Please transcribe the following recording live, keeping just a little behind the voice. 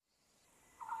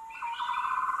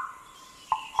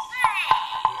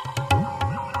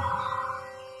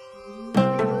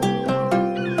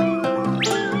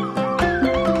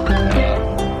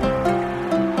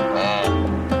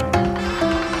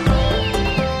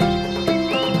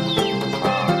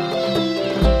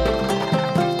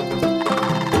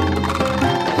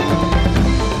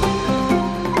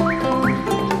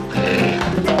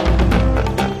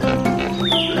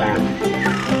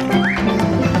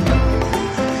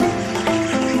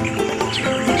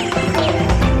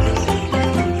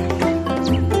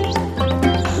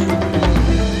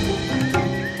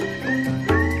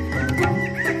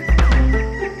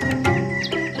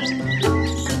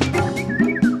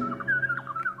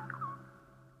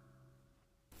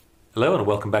Hello and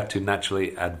welcome back to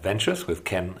Naturally Adventurous with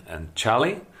Ken and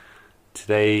Charlie.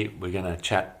 Today we're going to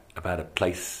chat about a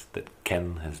place that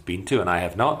Ken has been to and I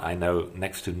have not. I know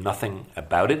next to nothing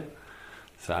about it,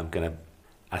 so I'm going to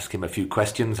ask him a few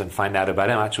questions and find out about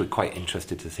it. I'm actually quite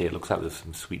interested to see. It looks like there's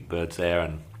some sweet birds there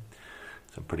and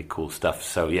some pretty cool stuff.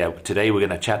 So yeah, today we're going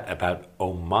to chat about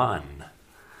Oman.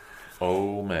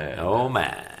 Oh man. Oh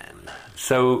man.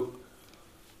 So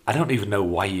I don't even know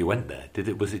why you went there.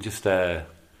 Was it just a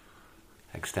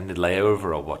extended layover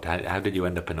or what? How did you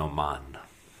end up in Oman?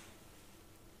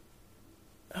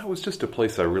 It was just a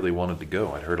place I really wanted to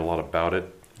go. I'd heard a lot about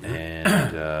it,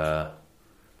 and it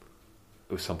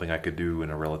was something I could do in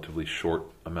a relatively short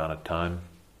amount of time.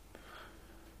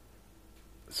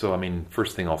 So, I mean,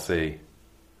 first thing I'll say,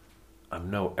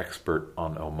 I'm no expert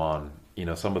on Oman. You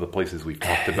know, some of the places we've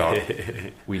talked about,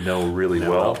 we know really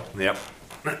well. Yep.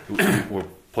 Were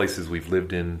places we've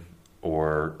lived in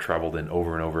or traveled in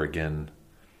over and over again.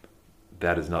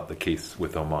 That is not the case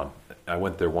with Oman. I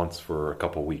went there once for a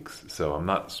couple weeks, so I'm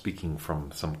not speaking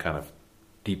from some kind of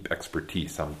deep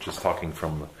expertise. I'm just talking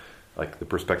from like the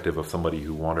perspective of somebody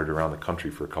who wandered around the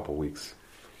country for a couple weeks.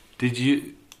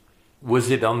 Was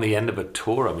it on the end of a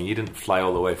tour? I mean, you didn't fly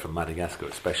all the way from Madagascar,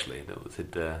 especially. Was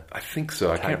it? I think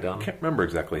so. I can't remember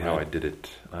exactly how I did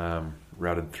it.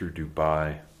 Routed through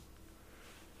Dubai,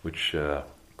 which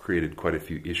created quite a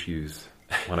few issues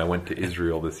when I went to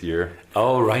Israel this year.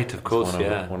 Oh, right, of course,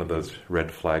 one of those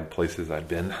red flag places I'd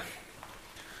been.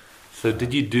 So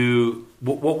did you do,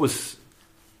 what were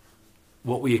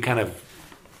your kind of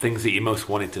things that you most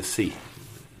wanted to see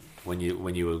when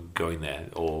you were going there?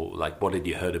 Or like, what had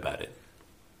you heard about it?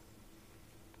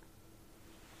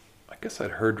 I guess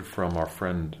I'd heard from our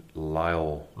friend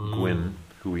Lyle Gwynn,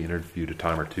 who we interviewed a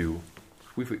time or two.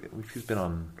 He's been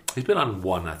on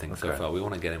one, I think, so far. We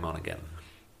want to get him on again.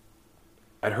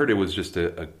 I'd heard it was just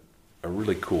a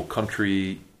really cool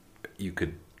country. You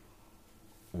could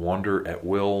wander at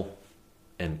will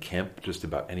and camp just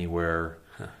about anywhere.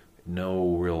 Huh.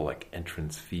 No real like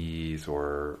entrance fees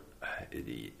I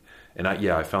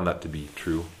found that to be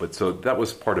true. But so that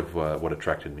was part of what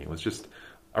attracted me. It was just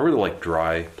I really like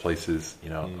dry places. You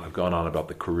know, I've gone on about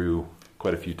the Karoo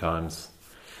quite a few times.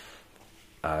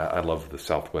 I love the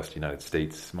Southwest United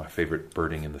States. My favorite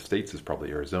birding in the States is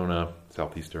probably Arizona,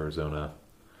 Southeast Arizona.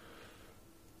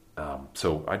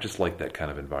 So I just like that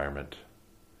kind of environment.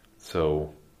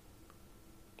 So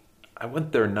I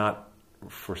went there not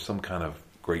for some kind of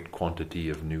great quantity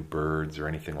of new birds or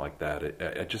anything like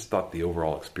that. I just thought the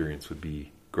overall experience would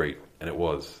be great, and it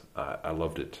was. I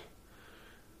loved it.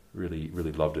 Really,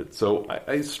 really loved it. So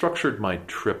I structured my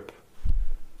trip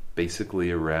basically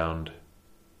around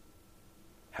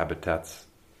habitats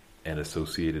and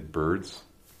associated birds.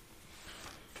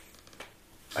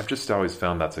 I've just always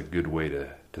found that's a good way to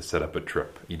set up a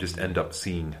trip. You just end up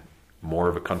seeing more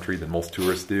of a country than most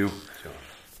tourists do. Sure.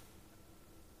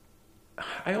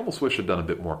 I almost wish I'd done a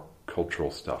bit more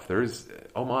cultural stuff.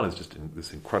 Oman is just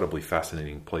this incredibly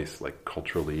fascinating place, like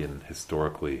culturally and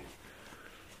historically.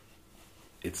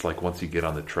 It's like once you get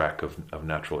on the track of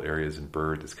natural areas and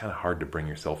birds, it's kind of hard to bring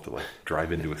yourself to like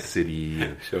drive into a city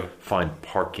and Sure. find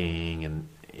parking, and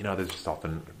you know there's just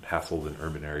often hassles in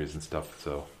urban areas and stuff.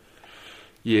 So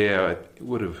yeah, it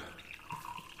would have.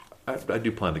 I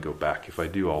do plan to go back. If I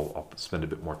do, I'll spend a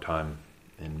bit more time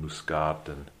in Muscat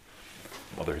and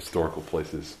other historical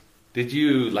places. Did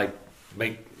you like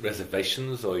make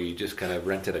reservations, or you just kind of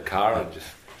rented a car and just?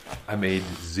 I made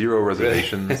 0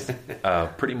 reservations,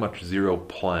 pretty much 0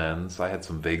 plans. I had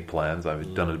some vague plans.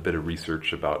 I've done a bit of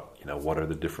research about what are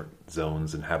the different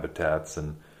zones and habitats,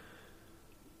 and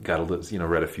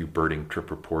read a few birding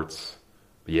trip reports.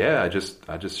 But yeah, I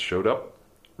just showed up,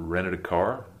 rented a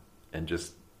car, and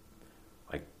just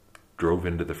like drove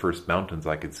into the first mountains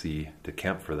I could see to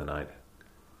camp for the night.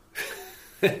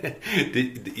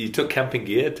 You took camping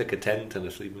gear, took a tent and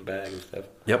a sleeping bag and stuff?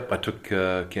 Yep, I took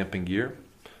camping gear,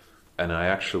 and I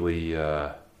actually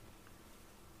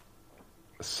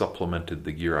supplemented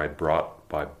the gear I brought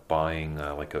by buying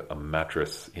like a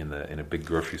mattress in a big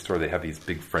grocery store. They have these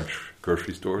big French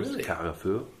grocery stores, really?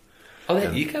 Carrefour.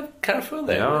 Oh, you have Carrefour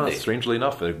there? Yeah, really? Strangely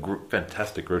enough, they're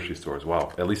fantastic grocery stores.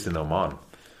 Wow, at least in Oman.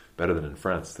 Better than in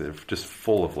France. They're just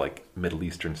full of like Middle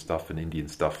Eastern stuff and Indian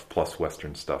stuff plus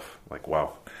Western stuff. Like,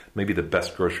 wow. Maybe the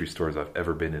best grocery stores I've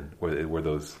ever been in were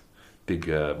those big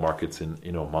markets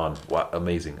in Oman. Wow,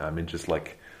 amazing. I mean, just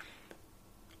like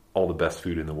all the best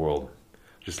food in the world.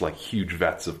 Just like huge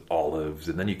vats of olives,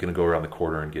 and then you can go around the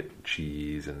corner and get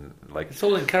cheese and like it's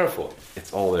all in Carrefour.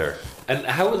 It's all there. And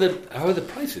how are the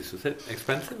prices? Was it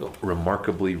expensive? Or?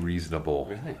 Remarkably reasonable.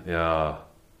 Really? Yeah.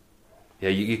 Yeah,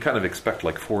 you kind of expect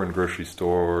like foreign grocery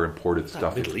store imported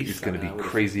stuff. Middle East, It's going to I be would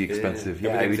crazy think, expensive. Yeah,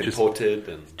 Yeah, it everything's imported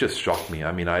and just shocked me.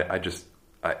 I mean, I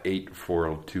ate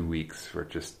for 2 weeks for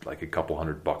just like a couple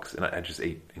 $100, and I just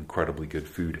ate incredibly good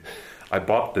food. I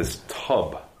bought this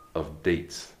tub of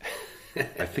dates.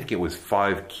 I think it was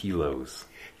 5 kilos.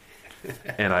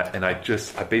 And I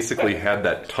basically had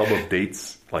that tub of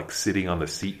dates like sitting on the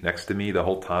seat next to me the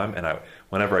whole time. And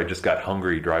whenever I just got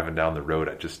hungry driving down the road,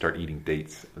 I'd just start eating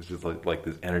dates. It was just like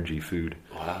this energy food.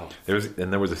 wow. There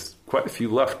was quite a few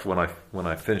left when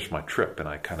I finished my trip, and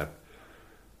I kind of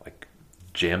like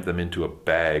jammed them into a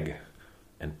bag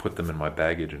and put them in my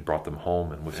baggage and brought them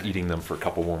home and was eating them for a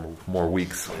couple more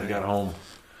weeks when I got home.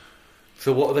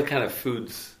 So what other kind of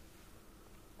foods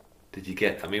did you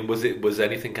get? I mean, was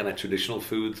anything kind of traditional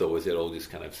foods, or was it all just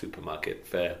kind of supermarket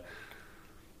fare?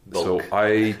 Bulk? So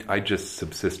I just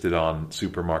subsisted on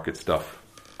supermarket stuff.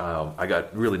 I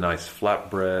got really nice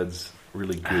flatbreads,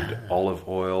 really good olive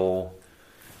oil,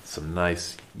 some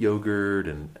nice yogurt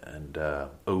and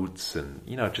oats, and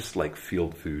just like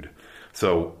field food.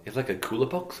 So It's like a cooler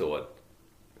box or what?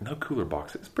 no cooler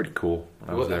box. It's pretty cool when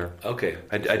I was there. Okay.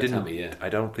 I didn't. Tell me, yeah. I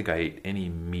don't think I ate any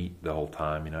meat the whole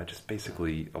time. Just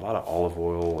basically a lot of olive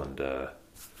oil and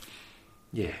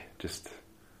just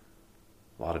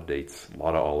a lot of dates, a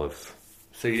lot of olives.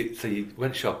 So you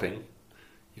went shopping.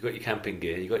 You got your camping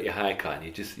gear. You got your hire car, and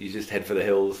you just head for the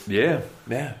hills. Yeah.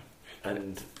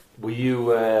 And were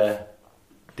you?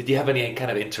 Did you have any kind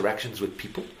of interactions with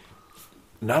people?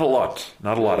 Not a lot.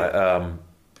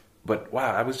 But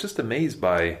wow, I was just amazed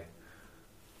by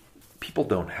people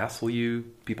don't hassle you.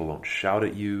 People don't shout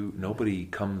at you. Nobody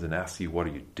comes and asks you, what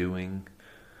are you doing?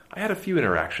 I had a few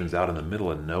interactions out in the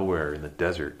middle of nowhere in the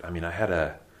desert. I mean, I had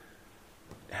a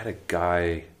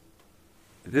guy,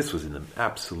 this was in the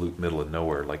absolute middle of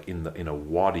nowhere, like in a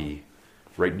wadi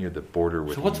right near the border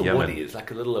with Yemen. So what's a wadi? It's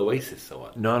like a little oasis or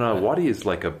what? No, wadi is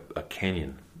like a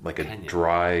canyon, like a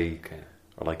dry,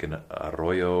 or like an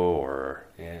arroyo, or...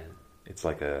 Yeah. It's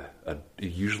like a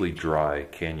usually dry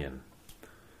canyon.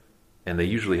 And they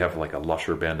usually have like a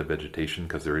lusher band of vegetation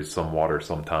because there is some water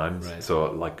sometimes. Right. So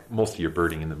like most of your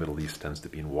birding in the Middle East tends to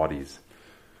be in wadis.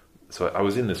 So I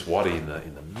was in this wadi in the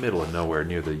middle of nowhere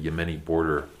near the Yemeni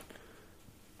border,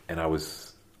 and I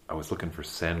was looking for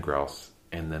sand grouse,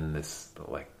 and then this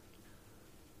like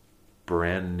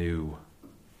brand new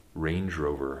Range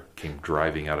Rover came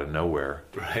driving out of nowhere.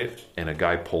 Right. And a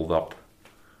guy pulled up.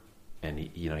 And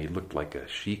he looked like a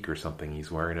sheik or something.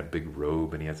 He's wearing a big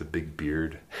robe and he has a big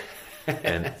beard,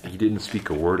 and he didn't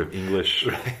speak a word of English.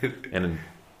 Right. And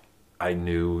I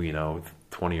knew,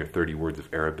 20 or 30 words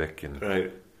of Arabic, and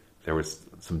Right. there was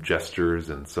some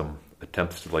gestures and some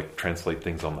attempts to like translate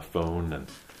things on the phone. And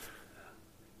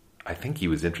I think he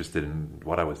was interested in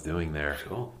what I was doing there.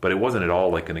 Sure. But it wasn't at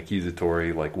all like an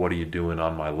accusatory, like, what are you doing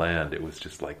on my land? It was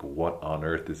just like, what on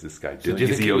earth is this guy doing? Do you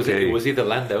Is think he okay? was he the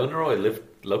landowner, or he lived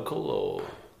local, or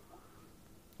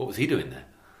what was he doing there?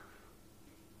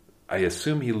 I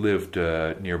assume he lived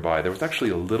nearby. There was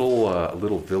actually a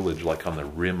little village like on the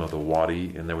rim of the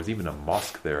wadi, and there was even a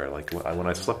mosque there. Like when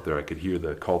I slept there, I could hear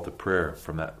the call to prayer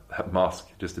from that mosque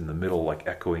just in the middle, like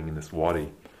echoing in this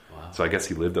wadi. Wow. So I guess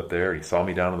he lived up there. He saw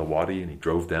me down in the wadi, and he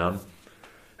drove down.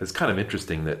 It's kind of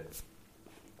interesting that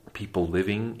people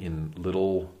living in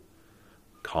little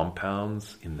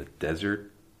compounds in the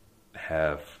desert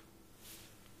have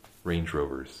Range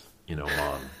Rovers in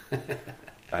Oman.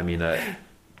 I mean, I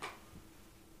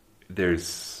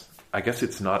guess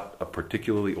it's not a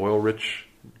particularly oil-rich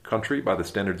country by the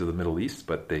standards of the Middle East,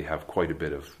 but they have quite a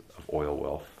bit of oil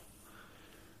wealth.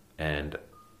 And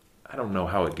I don't know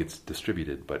how it gets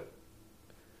distributed, but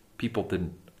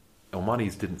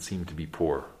Omanis didn't seem to be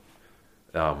poor.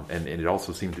 And it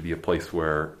also seemed to be a place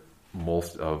where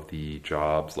most of the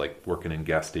jobs, like working in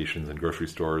gas stations and grocery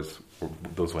stores,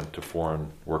 those went to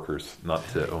foreign workers, not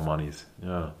to Omanis.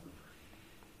 Yeah.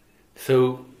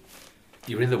 So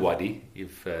you're in the wadi.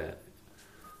 You've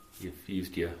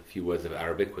used your few words of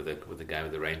Arabic with the guy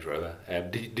with the Range Rover.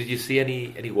 Did you see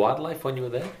any wildlife when you were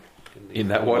there? In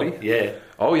that wadi? Yeah.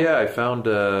 Oh yeah, I found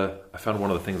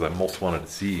one of the things I most wanted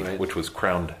to see, Right. which was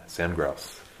crowned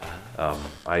sandgrouse.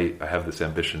 I have this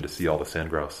ambition to see all the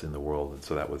sandgrouse in the world, and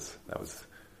so that was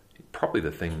probably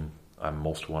the thing I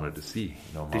most wanted to see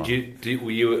in Oman.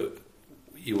 Were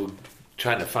you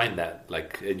trying to find that?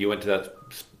 Like, you went to that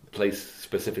place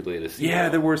specifically to see? Yeah,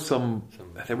 there were some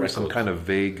records. kind of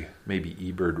vague, maybe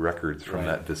eBird records from Right.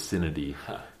 that vicinity,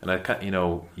 Huh. and I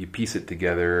you piece it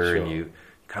together, Sure. and you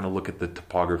kind of look at the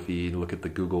topography, look at the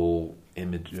Google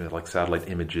image, like satellite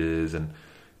images, and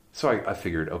so I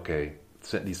figured, okay,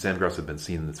 these sandgrouse have been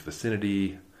seen in this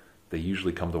vicinity. They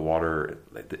usually come to water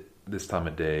at this time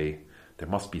of day. There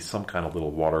must be some kind of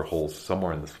little water holes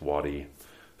somewhere in this wadi.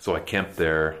 So I camped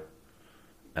there,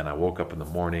 and I woke up in the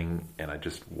morning, and I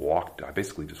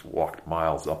basically just walked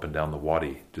miles up and down the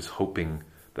wadi, just hoping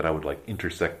that I would like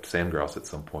intersect sand grouse at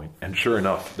some point. And sure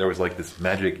enough, there was like this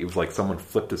magic. It was like someone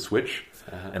flipped a switch,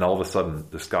 and all of a sudden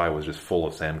the sky was just full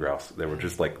of sand grouse. There were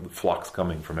just like flocks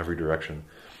coming from every direction.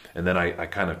 And then I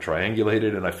kind of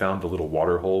triangulated, and I found the little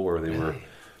water hole where they were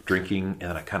drinking, and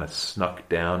then I kind of snuck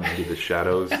down into the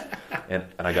shadows, and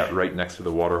I got right next to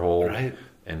the water hole. Right.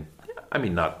 And I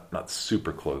mean, not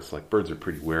super close. Like birds are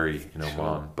pretty wary in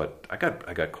Oman, but I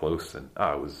got close, and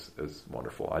it was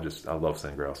wonderful. I love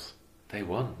sand grouse. Day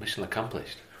one, mission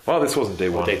accomplished. Well, this wasn't day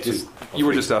one. Day two. You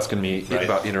were just asking me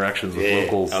about interactions with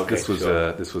locals. Okay,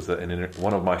 this was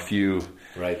one of my few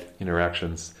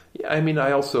interactions. Yeah, I mean,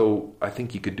 I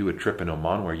think you could do a trip in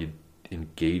Oman where you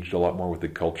engaged a lot more with the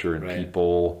culture and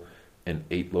people, and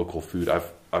ate local food.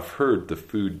 I've heard the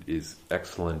food is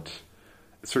excellent.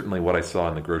 Certainly, what I saw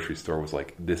in the grocery store was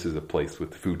like, this is a place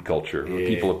with food culture where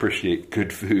people appreciate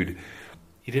good food.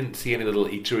 You didn't see any little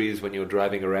eateries when you were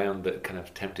driving around that kind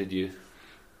of tempted you?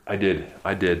 I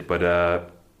did,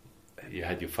 but you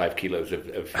had your 5 kilos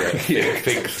of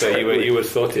things, so you were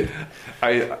sorted.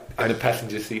 In the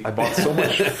passenger seat. I bought so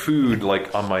much food,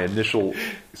 like on my initial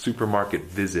supermarket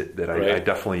visit, that I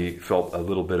definitely felt a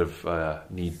little bit of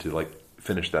need to like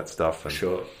finish that stuff. And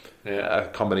sure. Yeah. A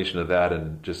combination of that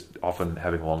and just often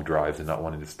having long drives and not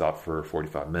wanting to stop for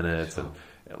 45 minutes, and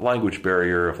language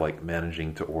barrier of like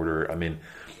managing to order. I mean,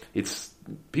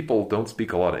 people don't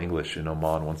speak a lot of English in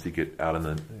Oman once you get out in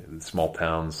the small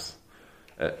towns,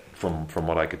 from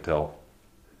what I could tell.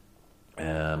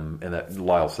 And that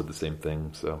Lyle said the same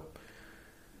thing. So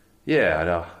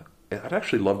yeah, I'd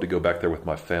actually love to go back there with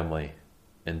my family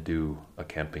and do a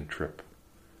camping trip,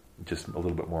 just a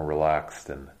little bit more relaxed.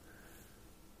 And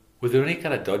were there any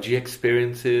kind of dodgy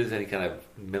experiences, any kind of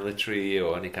military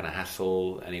or any kind of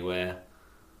hassle anywhere?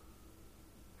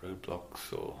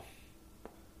 Roadblocks or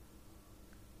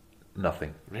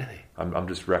nothing? Really? I'm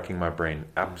just wrecking my brain.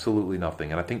 Absolutely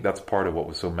nothing. And I think that's part of what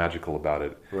was so magical about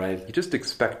it. Right. You just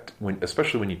expect,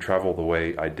 especially when you travel the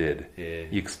way I did,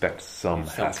 you expect some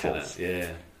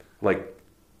hassles. Like,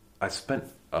 I spent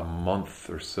a month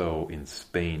or so in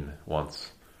Spain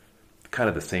once. Kind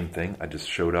of the same thing. I just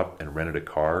showed up and rented a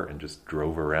car and just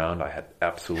drove around. I had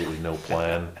absolutely no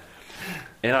plan.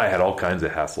 And I had all kinds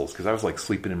of hassles because I was like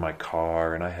sleeping in my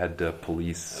car, and I had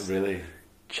police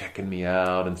checking me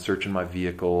out and searching my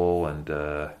vehicle, and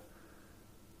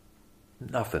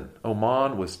nothing.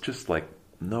 Oman was just like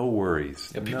no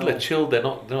worries. Yeah, people are chilled. They're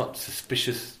not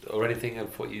suspicious or anything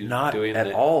of what you're doing. Not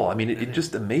at all. I mean, it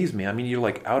just amazed me. I mean, you're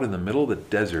like out in the middle of the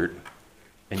desert,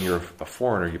 and you're a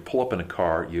foreigner. You pull up in a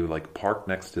car. You like park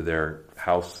next to their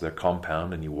house, their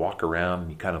compound, and you walk around and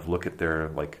you kind of look at their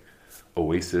like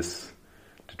oasis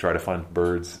to try to find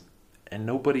birds, and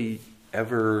nobody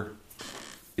ever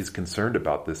is concerned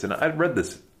about this. And I'd read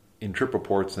this in trip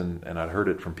reports, and I'd heard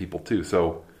it from people too.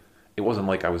 So it wasn't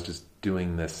like I was just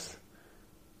doing this,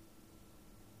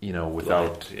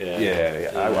 without.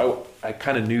 I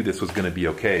kind of knew this was going to be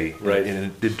okay, right? And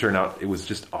it did turn out it was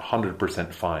just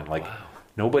 100% fine. Like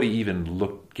nobody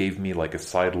even gave me like a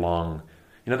sidelong.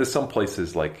 There's some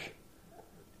places like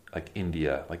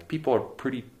India, like people are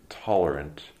pretty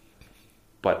tolerant,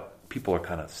 but people are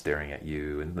kind of staring at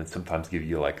you, and then sometimes give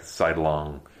you like a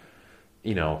sidelong,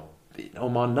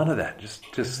 Oman, none of that. Just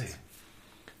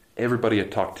everybody I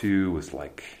talked to was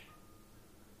like,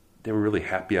 they were really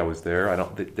happy I was there.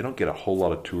 They don't get a whole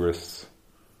lot of tourists.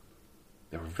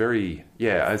 They were very,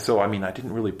 so I mean, I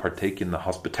didn't really partake in the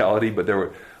hospitality, but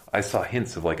I saw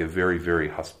hints of like a very, very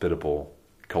hospitable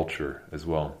culture as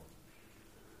well.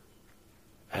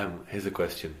 Here's a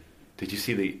question. Did you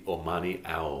see the Omani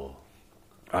owl?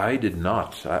 I did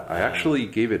not. I actually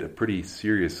gave it a pretty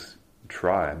serious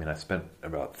try. I mean, I spent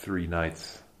about 3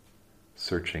 nights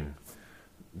searching.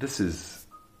 This is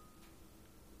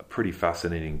a pretty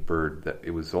fascinating bird that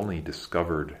it was only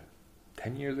discovered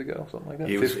 10 years ago, something like that.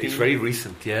 It's very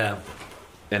recent, yeah.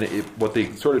 And what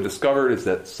they sort of discovered is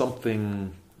that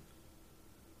something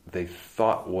they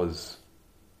thought was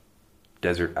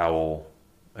desert owl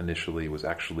initially was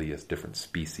actually a different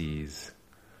species.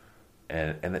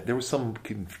 And there was some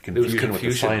confusion with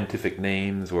the scientific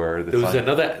names. Where there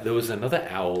was another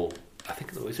owl. I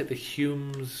think was it the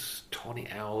Hume's tawny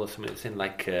owl or something? It's in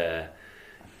like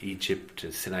Egypt,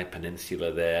 Sinai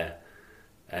Peninsula there,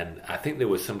 and I think there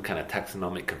was some kind of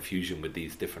taxonomic confusion with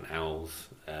these different owls.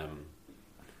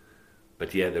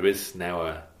 But yeah, there is now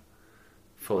a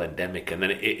full endemic, and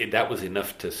then that was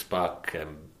enough to spark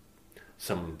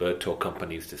some bird tour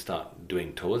companies to start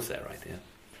doing tours there, right?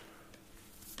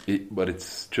 Yeah. But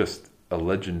it's just a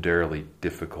legendarily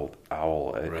difficult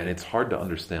owl, and it's hard to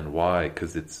understand why,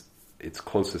 because its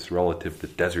closest relative, the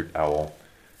desert owl,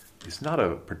 is not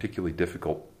a particularly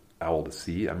difficult owl to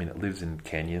see. I mean, it lives in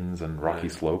canyons and rocky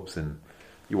slopes, and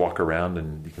you walk around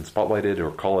and you can spotlight it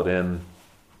or call it in.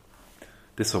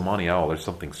 This Omani owl, there's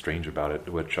something strange about it,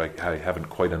 which I haven't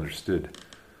quite understood.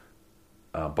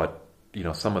 But,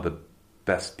 some of the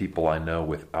best people I know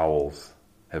with owls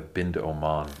have been to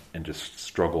Oman and just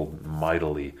struggled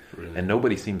mightily. Really? And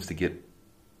nobody seems to get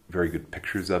very good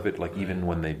pictures of it, like even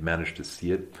when they managed to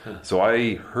see it. So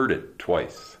I heard it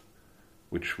twice,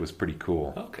 which was pretty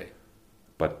cool. Okay.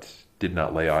 But did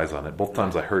not lay eyes on it. Both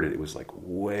times I heard it, it was like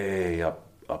way up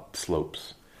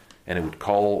slopes. And it would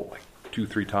call like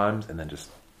 2-3 times and then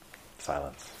just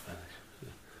silence.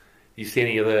 You see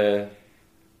any other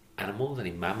animals,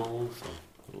 any mammals,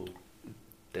 or little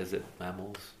desert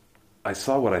mammals? I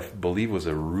saw what I believe was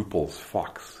a Ruppel's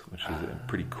fox, which is a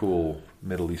pretty cool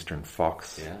Middle Eastern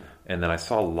fox. Yeah. And then I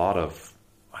saw a lot of,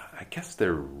 I guess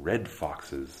they're red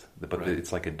foxes, but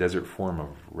it's like a desert form of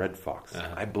red fox,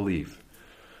 I believe.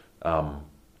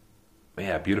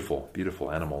 Yeah, beautiful,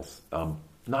 beautiful animals.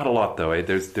 Not a lot though.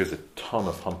 There's a ton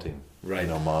of hunting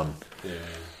in Oman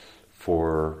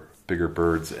for bigger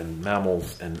birds and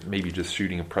mammals, and maybe just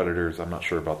shooting of predators. I'm not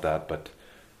sure about that, but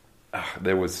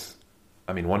there was.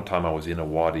 I mean, one time I was in a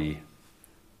wadi,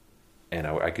 and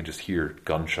I could just hear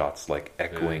gunshots like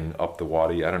echoing up the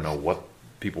wadi. I don't know what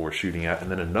people were shooting at.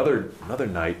 And then another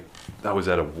night, I was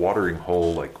at a watering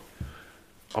hole like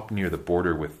up near the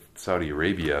border with Saudi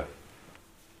Arabia,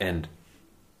 and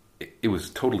it was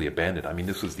totally abandoned. I mean,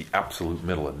 this was the absolute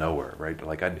middle of nowhere, right?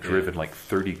 Like I'd driven like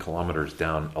 30 kilometers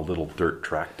down a little dirt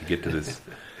track to get to this.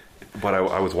 But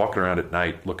I was walking around at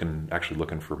night looking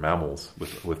for mammals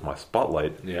with my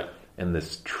spotlight. Yeah. And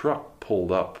this truck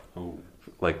pulled up,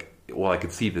 I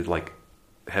could see the like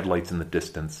headlights in the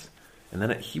distance, and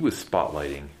then he was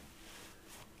spotlighting,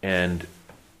 and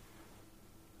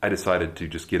I decided to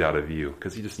just get out of view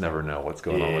because you just never know what's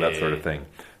going on with that sort of thing.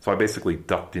 So I basically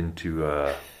ducked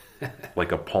into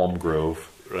like a palm grove,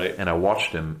 and I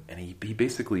watched him, and he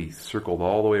basically circled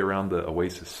all the way around the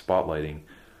oasis spotlighting.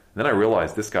 And then I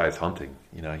realized this guy's hunting.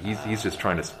 He's just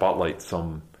trying to spotlight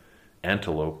some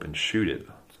antelope and shoot it.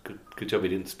 Good job he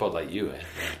didn't spotlight you, eh?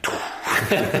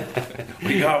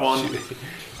 We got one.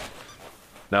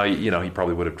 Now, he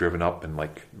probably would have driven up and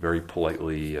like very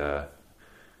politely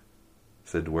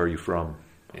said, "Where are you from?"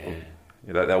 Yeah.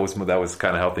 That was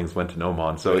kind of how things went in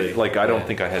Oman. So I don't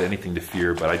think I had anything to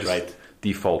fear, but I just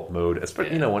default mode,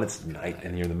 especially when it's night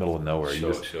and you're in the middle of nowhere, you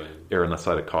just err on the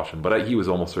side of caution. But he was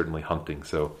almost certainly hunting,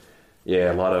 so.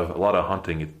 Yeah, a lot of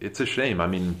hunting. It's a shame. I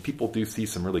mean, people do see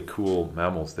some really cool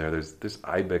mammals there. There's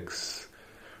ibex,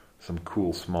 some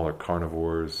cool smaller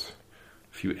carnivores,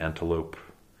 a few antelope.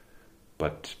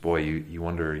 But boy, you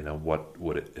wonder, what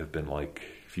would it have been like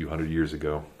a few hundred years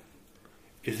ago?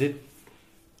 Is it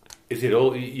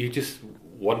all? You just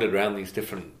wandered around these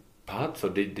different parts, or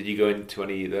did you go into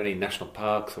any national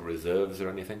parks or reserves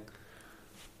or anything?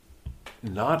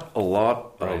 Not a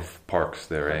lot of parks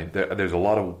there, eh? There's a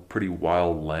lot of pretty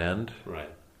wild land. Right.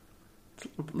 It's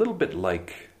a little bit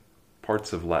like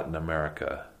parts of Latin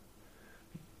America.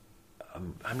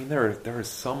 I mean, there are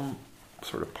some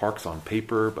sort of parks on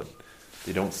paper, but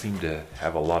they don't seem to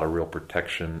have a lot of real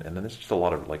protection. And then there's just a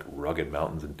lot of like rugged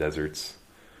mountains and deserts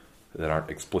that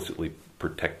aren't explicitly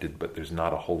protected, but there's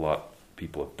not a whole lot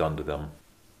people have done to them.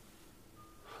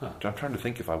 I'm trying to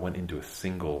think if I went into a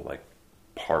single like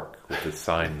park with a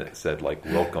sign that said like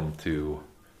 "Welcome to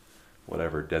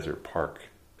whatever desert park."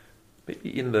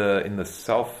 Maybe in the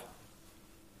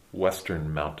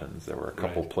southwestern mountains there were a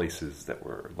couple places that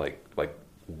were like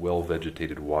well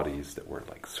vegetated wadis that were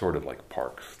like sort of like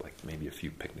parks, like maybe a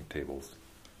few picnic tables.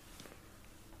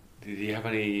 Did you have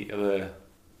any other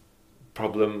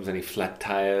problems, any flat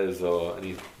tires or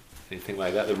anything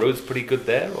like that? The road's pretty good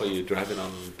there, or you're driving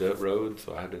on dirt roads,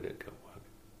 or how did it go?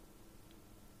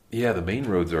 Yeah, the main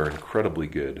roads are incredibly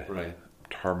good. Right.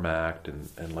 Tarmacked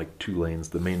and like 2 lanes.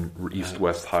 The main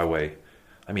east-west highway.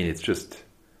 I mean, it's just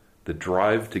the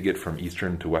drive to get from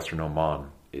eastern to western Oman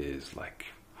is like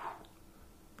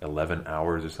 11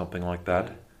 hours or something like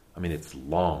that. I mean, it's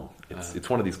long. It's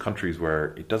one of these countries where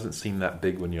it doesn't seem that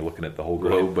big when you're looking at the whole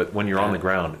globe, but when you're on the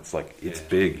ground, it's like it's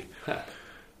big.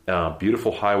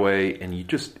 Beautiful highway, and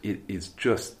it is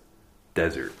just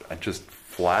desert. Just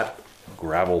flat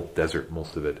gravel desert,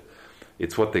 most of it.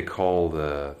 It's what they call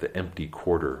the empty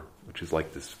quarter, which is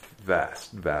like this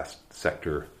vast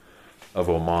sector of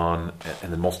Oman,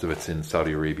 and then most of it's in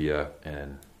Saudi Arabia,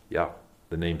 and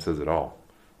the name says it all.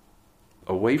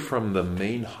 Away from the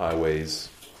main highways,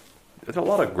 there's a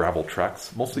lot of gravel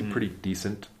tracks, mostly pretty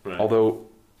decent. Right. Although,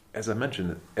 as I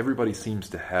mentioned, everybody seems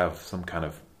to have some kind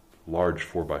of large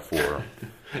 4x4.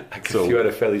 I guess you had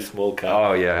a fairly small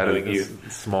car. Oh yeah, I had a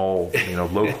small,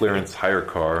 low clearance hire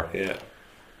car. Yeah.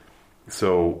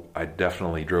 So I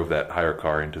definitely drove that hire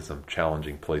car into some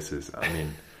challenging places. I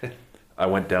mean, I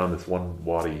went down this one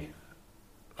wadi,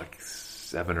 like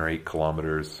 7 or 8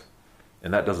 kilometers,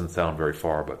 and that doesn't sound very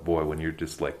far, but boy, when you're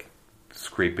just like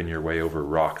scraping your way over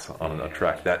rocks on a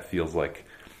track, that feels like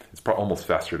it's almost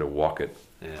faster to walk it.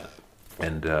 Yeah.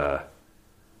 And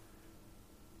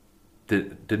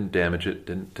didn't damage it.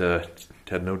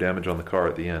 Had no damage on the car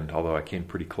at the end. Although I came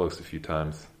pretty close a few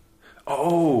times.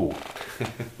 Oh,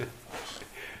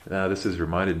 now this has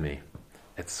reminded me.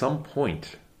 At some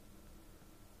point,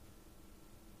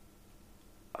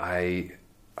 I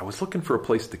was looking for a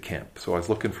place to camp. So I was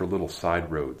looking for little side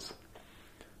roads,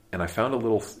 and I found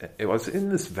it was in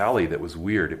this valley that was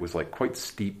weird. It was like quite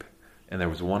steep, and there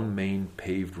was one main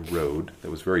paved road that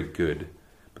was very good,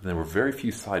 but there were very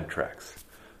few side tracks.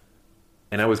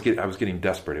 And I was getting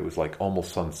desperate. It was like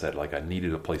almost sunset. Like I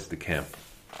needed a place to camp.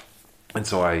 And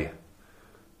so I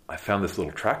found this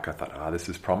little track. I thought, this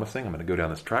is promising. I'm going to go down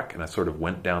this track. And I sort of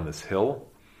went down this hill.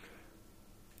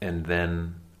 And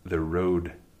then the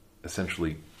road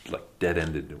essentially like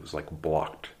dead-ended. It was like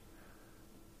blocked.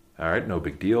 All right, no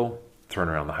big deal. Turn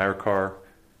around the hire car.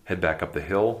 Head back up the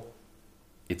hill.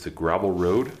 It's a gravel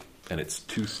road. And it's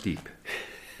too steep.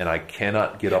 And I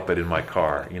cannot get up it in my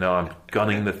car. I'm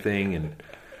gunning the thing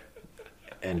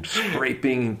and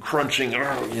scraping and crunching.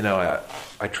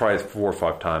 I tried 4 or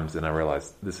 5 times and I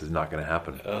realized this is not going to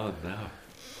happen. Oh, no.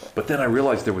 But then I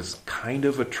realized there was kind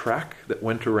of a track that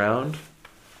went around.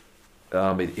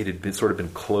 It had been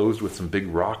closed with some big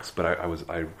rocks, but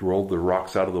I rolled the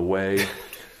rocks out of the way.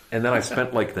 And then I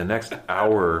spent like the next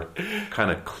hour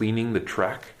kind of cleaning the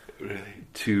track. Really?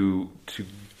 To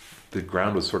the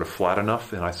ground was sort of flat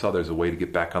enough, and I saw there's a way to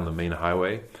get back on the main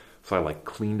highway. So I like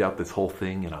cleaned out this whole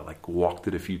thing, and I like walked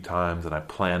it a few times, and I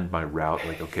planned my route.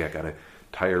 Like, okay, I got a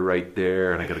tire right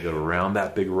there, and I got to go around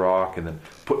that big rock, and then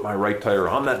put my right tire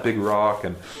on that big rock,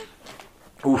 and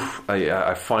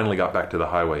I finally got back to the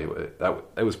highway.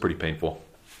 That was pretty painful.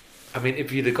 I mean,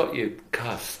 if you'd have got your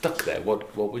car stuck there,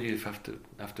 what would you have to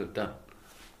have done?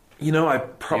 I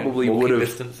probably would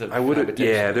have. I would have.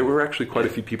 Yeah, there were actually quite a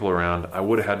few people around. I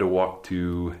would have had to walk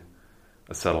to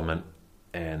a settlement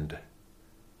and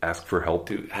ask for help.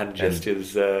 Do hand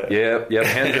gestures. Hand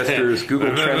gestures.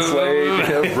 Google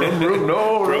Translate. Vroom, vroom,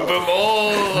 no. Vroom,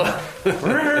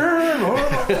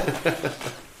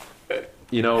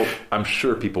 vroom, I'm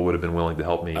sure people would have been willing to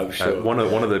help me. I'm sure. One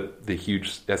of the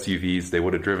huge SUVs, they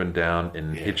would have driven down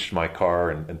and hitched my car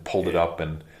and pulled it up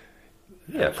and.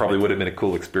 Yeah, it probably would have been a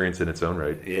cool experience in its own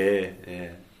right.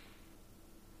 Yeah.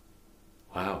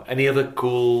 Wow. Any other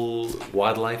cool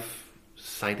wildlife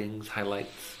sightings,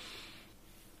 highlights?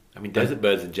 I mean, desert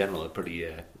birds in general are pretty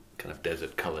kind of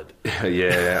desert coloured.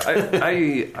 Yeah.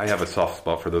 I have a soft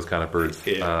spot for those kind of birds,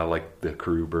 like the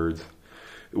Karoo birds.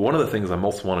 One of the things I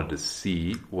most wanted to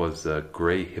see was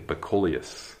grey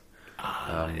hippocoleus.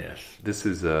 Yes. This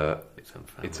is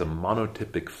it's a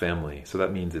monotypic family, so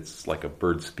that means it's like a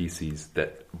bird species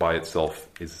that by itself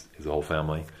is a whole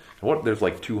family. And there's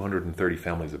like 230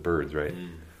 families of birds, right?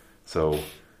 So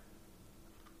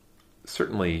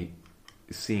certainly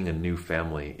seeing a new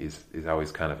family is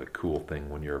always kind of a cool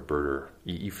thing when you're a birder.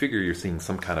 You figure you're seeing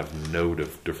some kind of node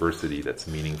of diversity that's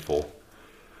meaningful,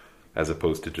 as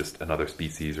opposed to just another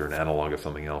species or an analog of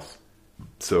something else.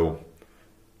 So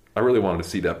I really wanted to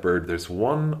see that bird. There's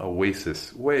one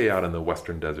oasis way out in the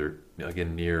western desert,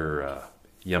 again near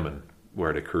Yemen, where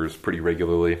it occurs pretty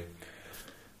regularly.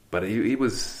 But it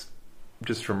was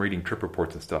just from reading trip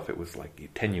reports and stuff. It was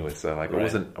like tenuous. I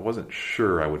wasn't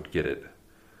sure I would get it.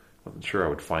 I wasn't sure I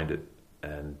would find it,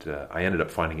 and I ended up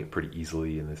finding it pretty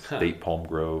easily in this date palm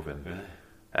grove, and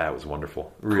it was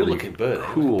wonderful. Really cool looking bird.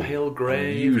 Cool, pale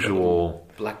grey, unusual,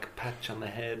 black patch on the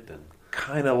head, and.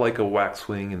 Kind of like a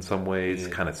waxwing in some ways,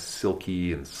 kind of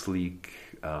silky and sleek.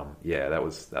 That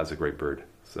was a great bird.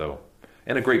 So,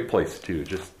 and a great place too.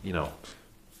 Just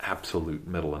absolute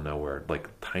middle of nowhere, like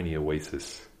tiny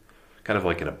oasis, kind of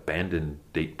like an abandoned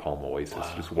date palm oasis.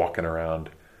 Wow. Just walking around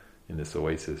in this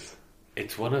oasis.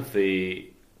 It's one of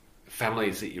the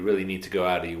families that you really need to go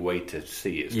out of your way to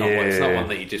see. It's not one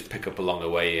that you just pick up along the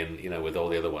way, and with all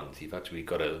the other ones, you've actually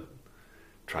got to.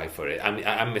 Try for it.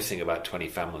 I'm missing about 20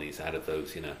 families out of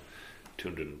those,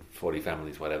 240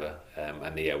 families, whatever. And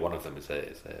one of them is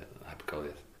a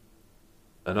Hypocoleus.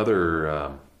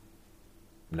 Another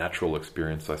natural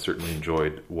experience I certainly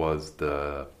enjoyed was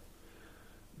the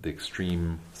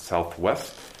extreme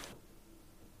southwest.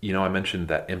 You know, I mentioned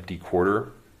that empty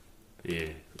quarter. Yeah.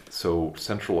 So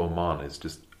central Oman is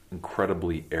just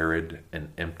incredibly arid and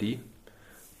empty,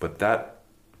 but that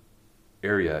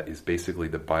area is basically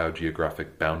the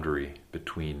biogeographic boundary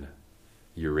between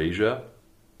Eurasia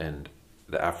and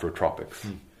the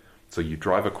Afrotropics. So you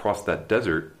drive across that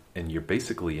desert and you're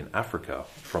basically in Africa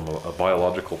from a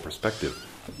biological perspective.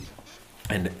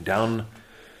 And down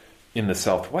in the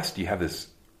southwest, you have this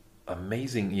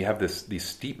amazing, these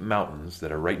steep mountains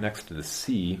that are right next to the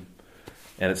sea.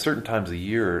 And at certain times of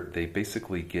year, they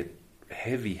basically get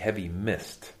heavy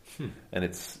mist. And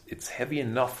it's heavy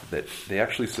enough that they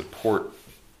actually support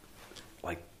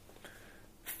like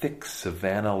thick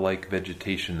savanna-like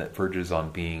vegetation that verges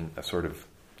on being a sort of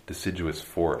deciduous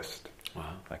forest.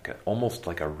 Wow. Almost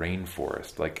like a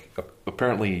rainforest. Like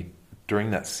apparently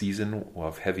during that season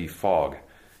of heavy fog,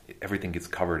 everything gets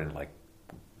covered in like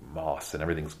moss and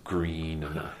everything's green.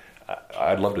 And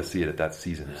I'd love to see it at that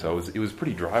season. Yeah. So it was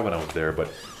pretty dry when I was there, but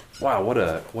wow, what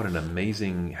an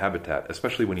amazing habitat,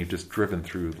 especially when you've just driven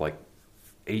through like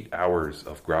 8 hours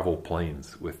of gravel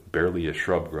plains with barely a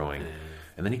shrub growing.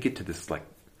 And then you get to this like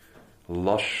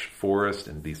lush forest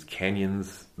and these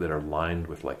canyons that are lined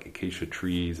with like acacia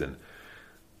trees, and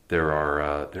there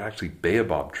are actually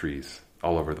baobab trees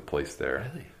all over the place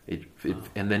there. Really?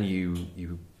 And then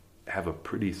you have a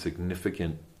pretty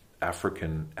significant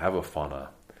African avifauna.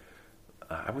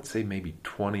 I would say maybe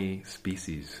 20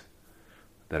 species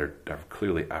that are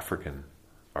clearly African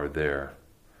are there.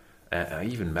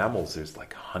 And even mammals, there's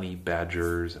like honey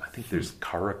badgers, and I think there's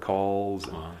caracals.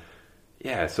 And,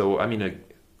 yeah, so I mean,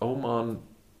 Oman,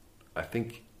 I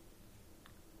think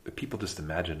people just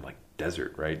imagine like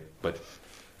desert, right? But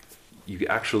you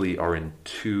actually are in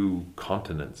 2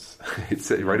 continents.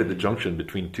 It's right at the junction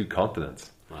between 2 continents.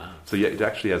 Wow. So yeah, it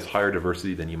actually has higher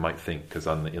diversity than you might think, because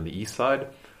in the east side,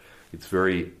 it's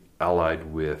very allied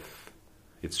with,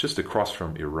 it's just across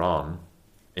from Iran,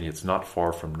 and it's not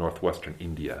far from northwestern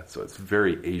India. So it's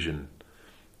very Asian,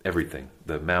 everything,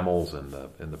 the mammals and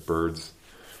the birds.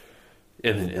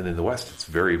 And in the west, it's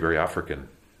very, very African.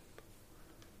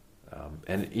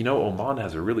 And you know, Oman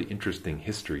has a really interesting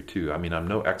history too. I mean, I'm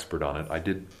no expert on it. I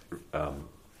did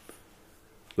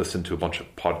listen to a bunch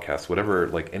of podcasts, whatever,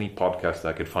 like any podcast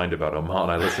I could find about Oman.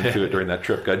 I listened to it during that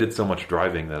trip. I did so much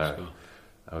driving that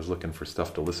I was looking for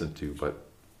stuff to listen to. But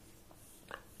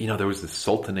you know, there was this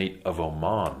Sultanate of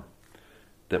Oman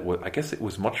that was, I guess it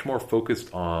was much more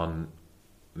focused on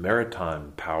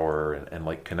maritime power and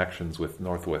like connections with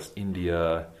northwest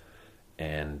India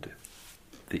and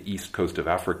the east coast of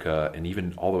Africa, and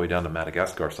even all the way down to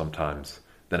Madagascar sometimes,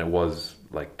 than it was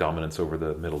like dominance over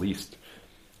the Middle East.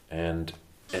 And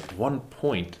at one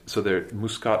point, so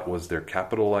Muscat was their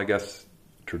capital, I guess,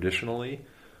 traditionally.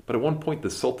 But at one point, the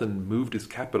Sultan moved his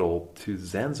capital to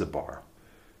Zanzibar,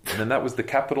 and then that was the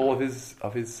capital of his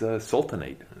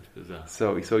sultanate.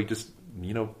 So he just,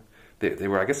 you know, they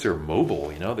were, I guess, they were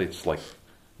mobile. You know, they just like,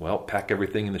 well, pack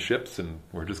everything in the ships, and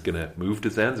we're just going to move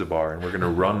to Zanzibar, and we're going to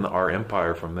run our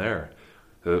empire from there.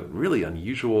 Really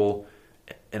unusual,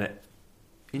 and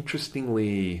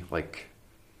interestingly, like,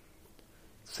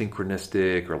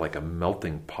 synchronistic, or like a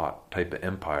melting pot type of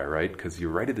empire, right? Because you're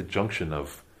right at the junction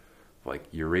of like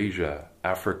Eurasia,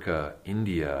 Africa,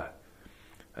 India.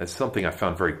 It's something I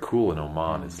found very cool in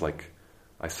Oman. It's like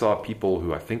I saw people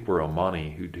who I think were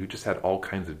Omani who just had all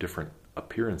kinds of different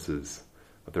appearances,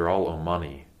 but they're all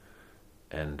Omani,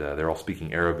 and they're all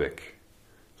speaking Arabic.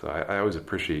 So I always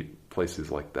appreciate places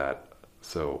like that.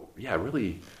 So yeah,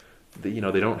 really, they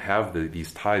don't have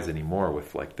these ties anymore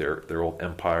with like their old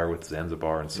empire with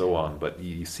Zanzibar and so on. But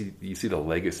you see the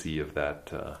legacy of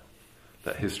that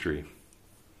history.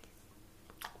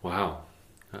 Wow,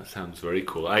 that sounds very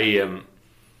cool.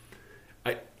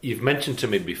 You've mentioned to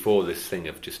me before this thing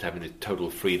of just having the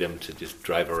total freedom to just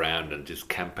drive around and just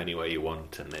camp anywhere you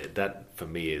want, and that for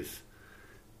me is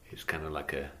kind of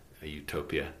like a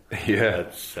utopia. Yeah,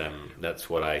 that's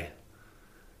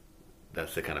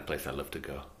the kind of place I love to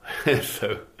go.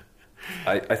 So,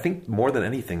 I think more than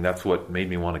anything, that's what made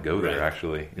me want to go there. Right.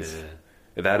 Actually,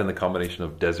 that and the combination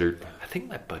of desert. I think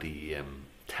my buddy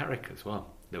Tarek as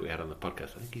well, that we had on the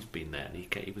podcast, I think he's been there, and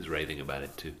he was raving about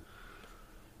it too.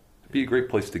 It'd be a great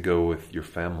place to go with your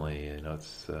family. You know,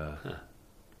 it's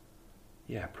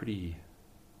pretty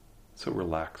so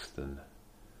relaxed, and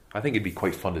I think it'd be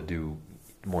quite fun to do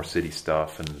more city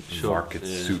stuff and markets,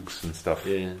 souks and stuff.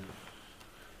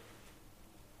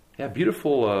 Yeah,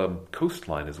 beautiful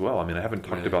coastline as well. I mean, I haven't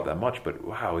talked about that much, but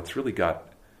wow, it's really got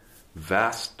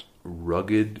vast,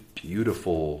 rugged,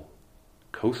 beautiful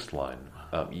coastline.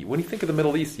 When you think of the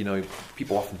Middle East,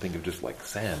 people often think of just like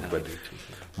sand, but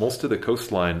most of the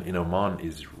coastline in Oman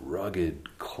is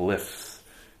rugged cliffs,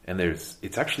 and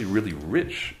it's actually really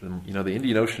rich. The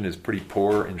Indian Ocean is pretty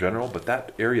poor in general, but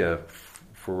that area,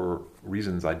 for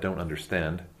reasons I don't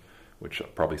understand, which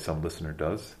probably some listener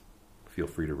does, feel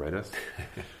free to write us,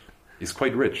 is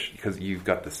quite rich because you've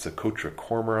got the Socotra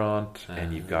cormorant,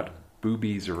 and you've got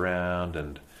boobies around,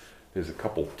 and there's a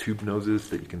couple tube noses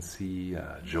that you can see,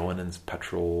 Joannen's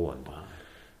petrel, and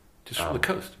just from the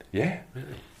coast. Yeah,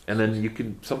 really. And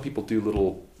then some people do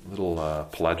little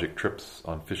pelagic trips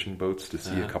on fishing boats to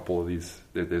see a couple of these.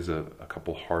 There's a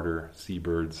couple harder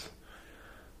seabirds,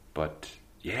 but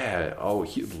yeah,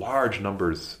 large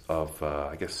numbers of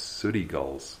I guess sooty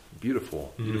gulls.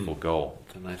 Beautiful gull.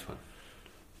 It's a nice one.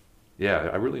 Yeah,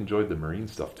 I really enjoyed the marine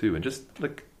stuff too, and just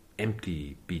like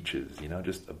empty beaches,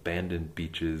 just abandoned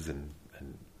beaches and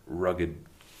rugged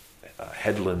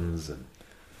headlands, and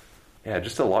yeah,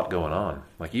 just a lot going on.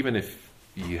 Like even if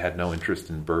you had no interest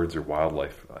in birds or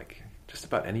wildlife, like just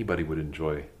about anybody would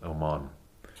enjoy Oman.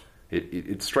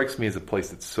 It strikes me as a place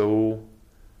that's so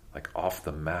like off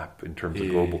the map in terms of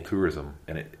global tourism,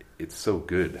 and it's so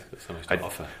good. There's so much to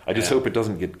offer. I just hope it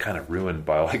doesn't get kind of ruined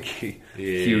by like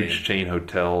huge chain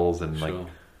hotels and like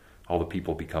all the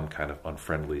people become kind of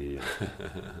unfriendly.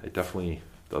 It definitely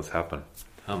does happen.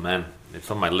 Oh man, it's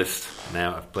on my list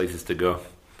now of places to go.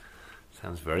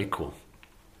 Sounds very cool.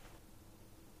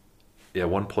 Yeah,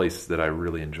 one place that I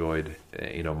really enjoyed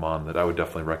in Oman that I would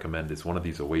definitely recommend is one of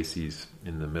these oases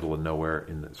in the middle of nowhere,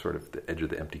 in the sort of the edge of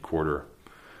the empty quarter.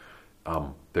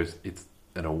 It's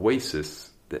an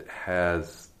oasis that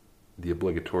has the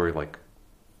obligatory like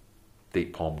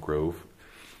date palm grove,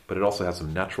 but it also has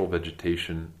some natural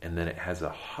vegetation, and then it has a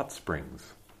hot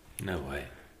springs. No way.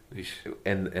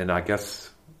 And I guess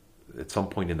at some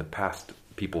point in the past,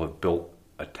 people have built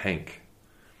a tank,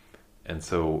 and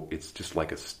so it's just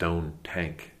like a stone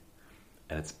tank,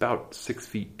 and it's about 6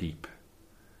 feet deep,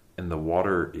 and the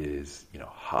water is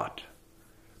hot,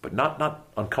 but not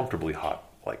uncomfortably hot,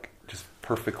 like just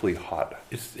perfectly hot.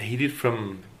 It's heated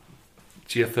from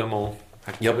geothermal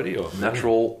activity or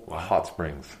natural hot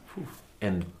springs. Whew.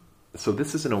 And so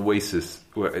this is an oasis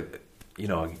where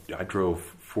I drove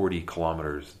 40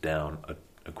 kilometers down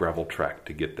a gravel track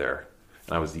to get there,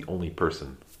 and I was the only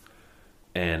person,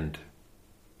 and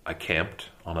I camped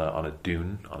on a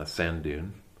dune, on a sand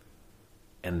dune,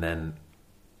 and then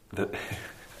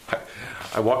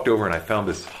I walked over and I found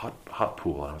this hot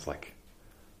pool, and I was like,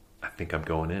 I think I'm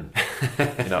going in.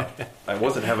 I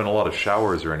wasn't having a lot of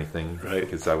showers or anything, right?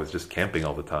 Because I was just camping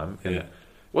all the time. And it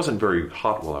wasn't very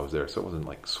hot while I was there, so it wasn't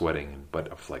like sweating.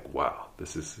 But I was like, wow,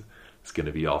 it's going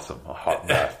to be awesome, a hot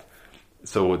bath.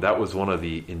 So that was one of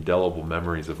the indelible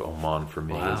memories of Oman for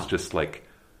me. Wow. It's just like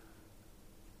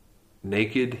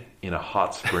naked in a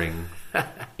hot spring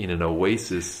in an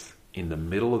oasis in the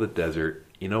middle of the desert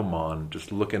in Oman,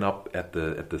 just looking up at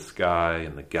the sky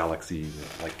and the galaxies,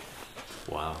 like.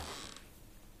 Wow.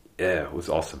 Yeah, it was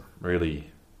awesome.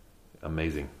 Really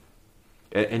amazing.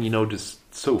 And just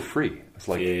so free. It's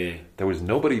like there was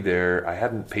nobody there. I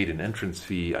hadn't paid an entrance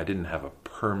fee. I didn't have a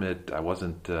permit. I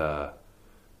wasn't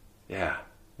yeah.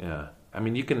 I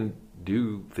mean, you can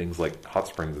do things like hot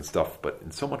springs and stuff, but in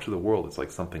so much of the world it's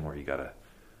like something where you gotta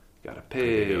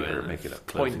pay or make an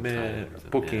appointment or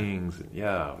bookings, and it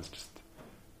was just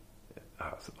it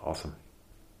was awesome.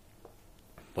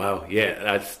 Wow, yeah,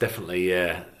 that's definitely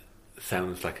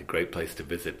sounds like a great place to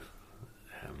visit.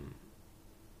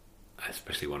 I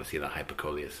especially want to see the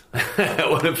hypocoleus. I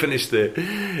want to finish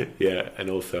and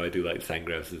also I do like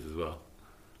sandgrosses as well.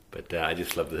 But I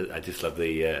just love the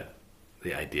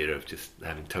idea of just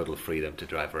having total freedom to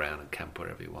drive around and camp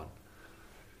wherever you want.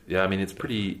 Yeah, I mean it's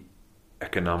pretty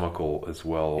economical as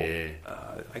well. Yeah.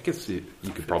 I guess you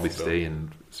could probably stay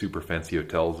in super fancy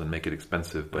hotels and make it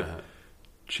expensive, but.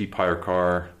 Cheap hire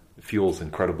car, fuel's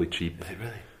incredibly cheap. Is it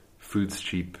really? Food's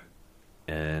cheap,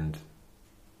 and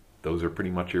those are pretty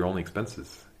much your only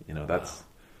expenses.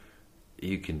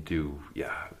 You can do,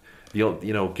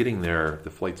 getting there, the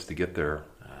flights to get there,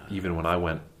 even when I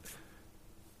went,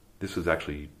 this was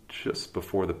actually just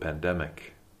before the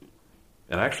pandemic,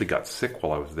 and I actually got sick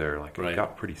while I was there. Like I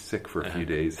got pretty sick for a few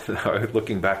days.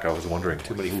 Looking back, I was wondering,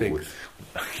 too many figs.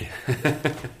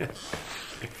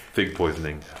 Fig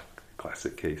poisoning.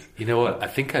 Classic case. You know what? I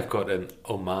think I've got an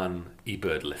Oman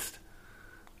eBird list.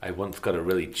 I once got a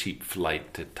really cheap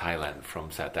flight to Thailand from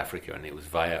South Africa, and it was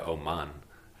via Oman,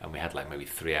 and we had like maybe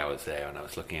 3 hours there, and I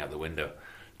was looking out the window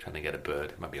trying to get a bird.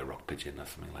 It might be a rock pigeon or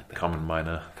something like that. Common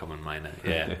minor,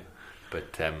 yeah.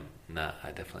 But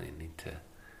I definitely need to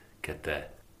get there.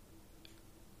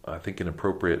 I think an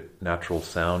appropriate natural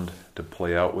sound to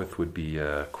play out with would be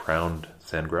crowned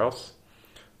sandgrouse.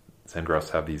 Sandgrouse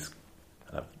have these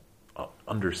kind of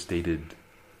understated,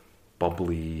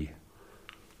 bubbly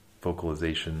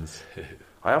vocalizations.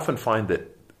 I often find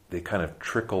that they kind of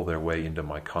trickle their way into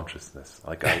my consciousness.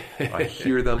 Like I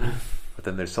hear them, but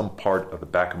then there's some part of the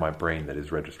back of my brain that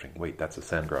is registering. Wait, that's a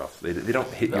sandgrouse. They don't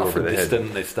hit you over the distant,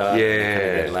 head. They start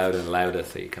get louder and louder,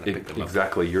 so you kind of pick them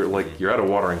Exactly. You're at a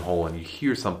watering hole and you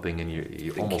hear something and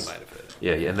you almost you might have heard it.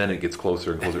 Yeah, and then it gets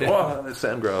closer and closer. Oh, there's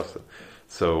sandgrouse.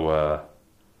 So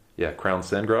crowned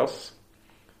sandgrouse.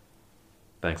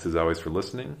 Thanks as always for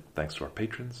listening. Thanks to our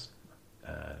patrons.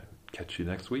 Catch you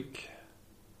next week.